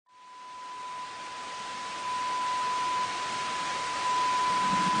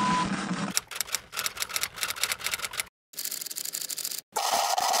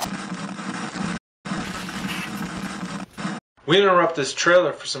We interrupt this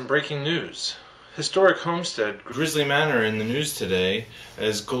trailer for some breaking news. Historic homestead Grisly Manor in the news today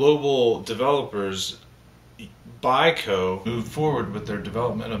as global developers BuyCo move forward with their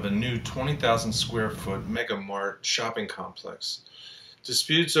development of a new 20,000 square foot mega mart shopping complex.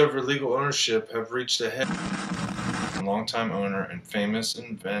 Disputes over legal ownership have reached a head. Longtime owner and famous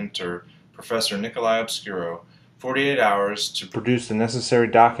inventor Professor Nikolai Obscuro 48 hours to produce the necessary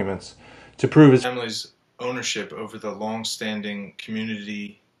documents to prove his family's ownership over the long-standing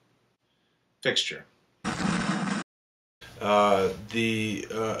community fixture. The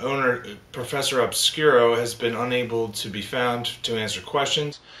owner, Professor Obscuro, has been unable to be found to answer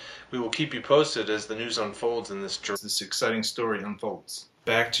questions. We will keep you posted as the news unfolds and this exciting story unfolds.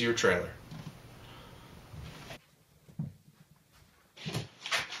 Back to your trailer.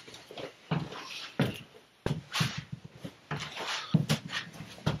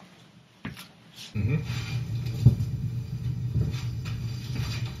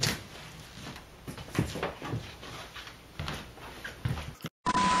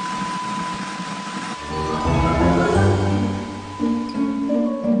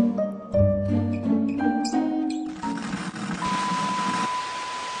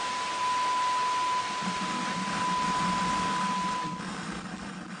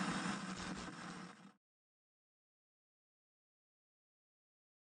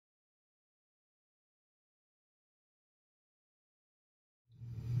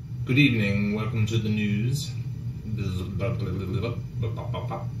 Good evening, welcome to the news.